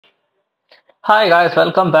Hi guys,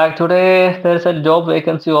 welcome back. Today there's a job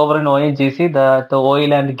vacancy over in ONGC, the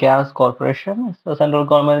Oil and Gas Corporation. It's a central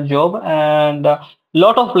government job, and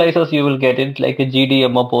lot of places you will get it. Like a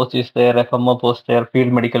GDMO post is there, FMO post there,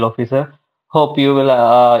 field medical officer. Hope you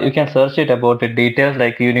can search it about the details.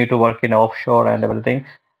 Like you need to work in offshore and everything.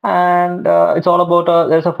 And it's all about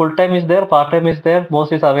there's a full time is there, part time is there,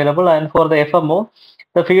 most is available. And for the FMO,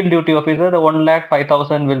 the field duty officer, the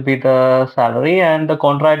 1,05,000 will be the salary, and the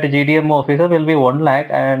contract GDMO officer will be 1 lakh.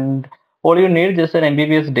 And all you need is an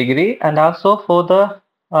MBBS degree. And also for the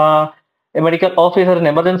a medical officer in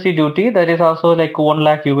emergency duty, that is also like 1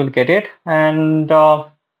 lakh you will get it. And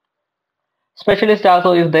specialist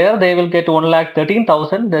also is there. They will get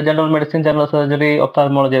 1,13,000. The general medicine, general surgery,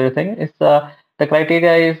 ophthalmology, everything. The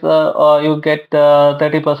criteria is you get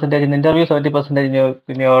 30% in interview, 70%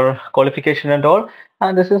 in your qualification and all.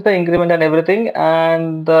 And this is the increment and everything.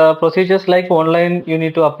 And the procedures like online you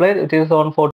need to apply. It is on 14.